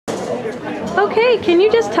Okay, can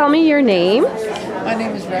you just tell me your name? My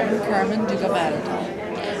name is Reverend Carmen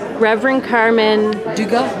Duga-Madatal. Reverend Carmen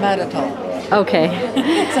Duga-Madatal. Okay.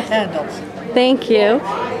 It's a handle. Thank you.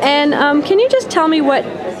 And can you just tell me what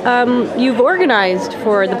you've organized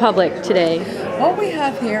for the public today? What we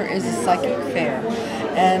have here is a psychic fair.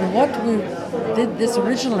 And what we did this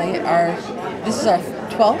originally, this is our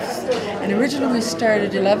 12th, and originally we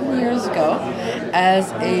started 11 years ago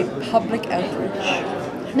as a public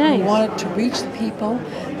outreach. Nice. We wanted to reach the people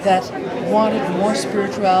that wanted more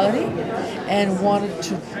spirituality and wanted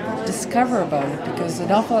to discover about it, because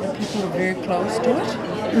an awful lot of people are very close to it,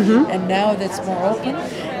 and now that's more open,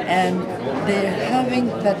 and they're having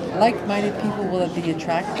that like-minded people will be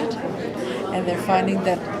attracted, and they're finding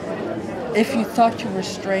that if you thought you were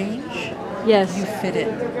strange, Yes. you fit in.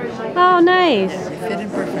 Oh, nice. You fit in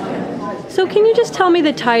perfectly. So can you just tell me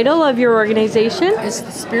the title of your organization? It's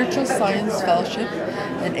the Spiritual Science Fellowship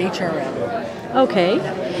and HRM. Okay.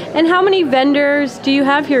 And how many vendors do you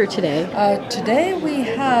have here today? Today we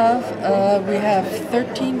have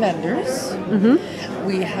 13 vendors.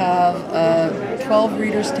 We have 12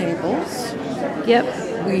 readers tables. Yep.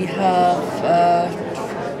 We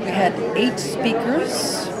had 8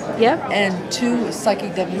 speakers. Yep. And 2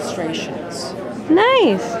 psychic demonstrations.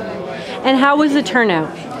 Nice. And how was the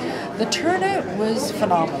turnout? The turnout was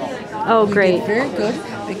phenomenal. Oh, great. We did very good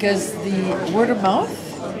because the word of mouth,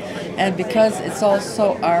 and because it's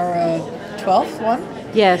also our 12th one.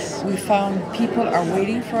 Yes. We found people are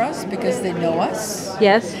waiting for us because they know us.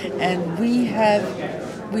 Yes. And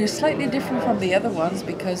we're slightly different from the other ones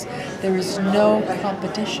because there is no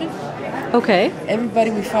competition. Okay.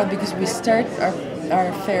 Everybody we found, because we start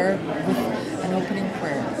our fair with an opening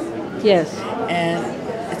prayer. Yes. And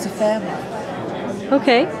it's a family.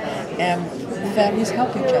 Okay. And the families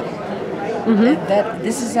help each other. And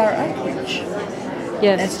this is our outreach.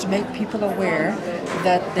 Yes. And it's to make people aware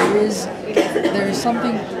that there is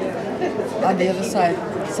something on the other side,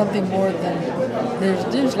 something more than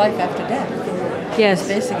there's life after death. Yes.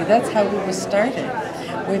 Basically, that's how we were started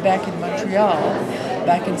way back in Montreal,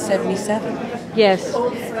 back in '77. Yes.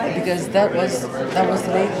 Because that was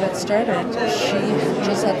the lady that started. She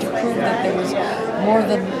just had to prove that there was more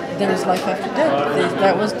than there was life after death.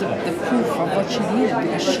 That was the proof of what she needed,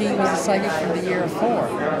 because she was a psychic from the year of 4.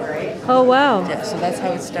 Oh, wow. Yeah, so that's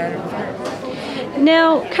how it started with her.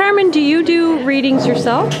 Now, Carmen, do you do readings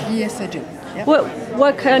yourself? Yes, I do. Yep.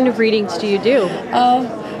 What kind of readings do you do?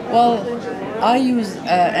 Well, I use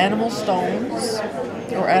animal stones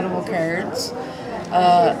or animal cards.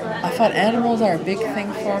 I find animals are a big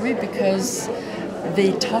thing for me because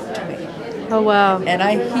they talk to me. Oh, wow. And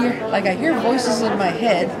I hear voices in my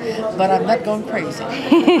head, but I'm not going crazy.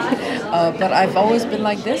 But I've always been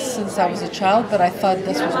like this since I was a child, but I thought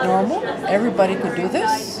this was normal. Everybody could do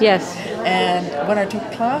this. Yes. And when I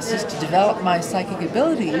took classes to develop my psychic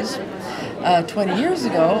abilities 20 years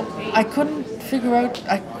ago, I couldn't figure out,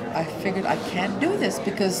 I figured I can't do this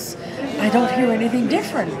because I don't hear anything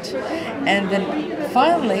different. And then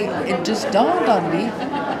finally, it just dawned on me,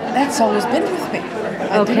 that's always been with me.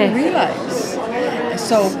 I didn't realize.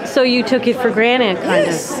 So you took it for granted, kind of.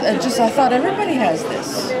 Yes, I thought everybody has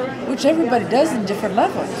this, which everybody does in different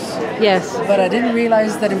levels. Yes. But I didn't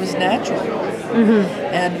realize that it was natural.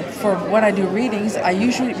 And for when I do readings,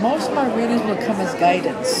 most of my readings will come as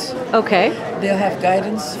guidance. Okay. They'll have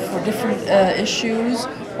guidance for different issues,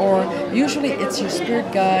 or usually it's your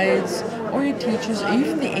spirit guides or your teachers, or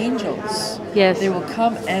even the angels. Yes. They will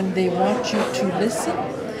come and they want you to listen.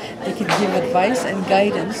 They can give advice and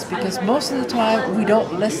guidance, because most of the time we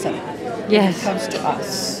don't listen. Yes. It comes to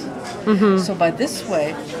us. So by this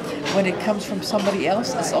way, when it comes from somebody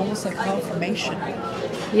else, it's almost like confirmation.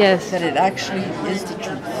 Yes. That it actually is the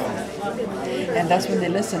truth. And that's when they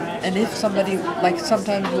listen. And if somebody, like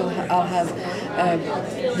sometimes I'll have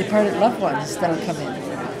departed loved ones that'll come in.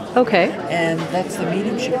 Okay. And that's the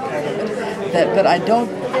mediumship part of it. But I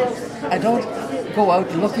don't go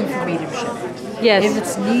out looking for mediumship. Yes. If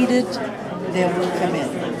it's needed, they will come in.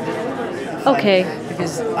 Okay.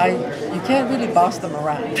 Because you can't really boss them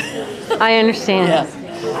around. I understand. Yeah.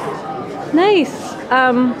 Nice.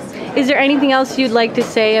 Is there anything else you'd like to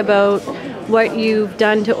say about what you've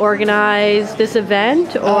done to organize this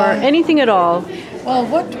event, or anything at all? Well,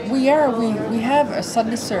 what we have a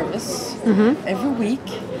Sunday service every week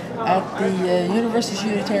at the Universalist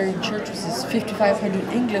Unitarian Church, which is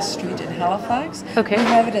 5500 English Street in Halifax. Okay. We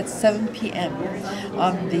have it at 7 p.m.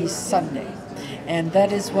 on the Sunday. And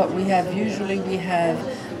that is what we have. Usually we have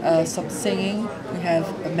some singing. We have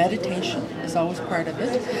a meditation is always part of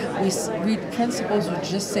it. We read principles which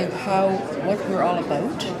just say what we're all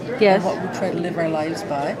about, Yes. and what we try to live our lives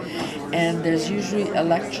by. And there's usually a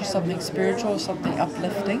lecture, something spiritual, something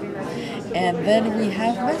uplifting. And then we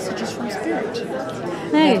have messages from Spirit.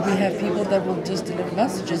 Nice. And we have people that will just deliver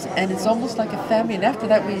messages, and it's almost like a family. And after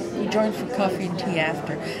that, we join for coffee and tea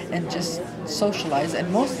after, and just socialize.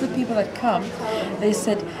 And most of the people that come, they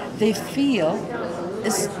said they feel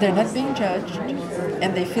they're not being judged,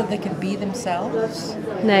 and they feel they can be themselves.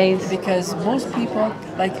 Nice. Because most people,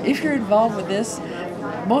 like if you're involved with this,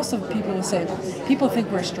 most of the people will say, people think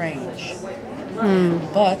we're strange.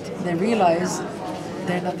 But they realize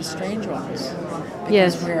they're not the strange ones.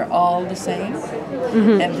 Because Yes. we're all the same.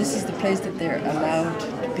 And this is the place that they're allowed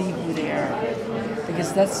to be who they are.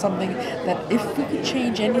 Because that's something that if we could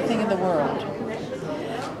change anything in the world,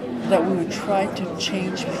 that we would try to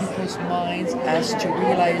change people's minds as to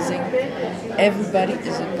realizing everybody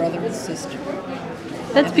is a brother and sister.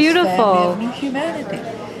 That's And beautiful. This family of new humanity.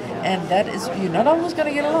 And that is, you're not always going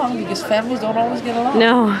to get along, because families don't always get along.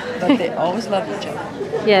 No. But they always love each other.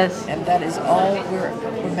 Yes. And that is all we're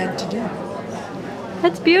meant to do.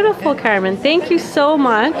 That's beautiful, Carmen. Thank you so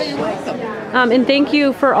much. Oh, you're welcome. And thank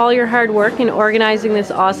you for all your hard work in organizing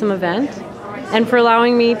this awesome event, and for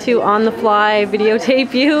allowing me to on the fly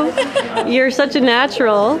videotape you. You're such a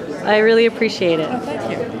natural. I really appreciate it. Oh,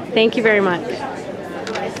 thank you. Thank you very much.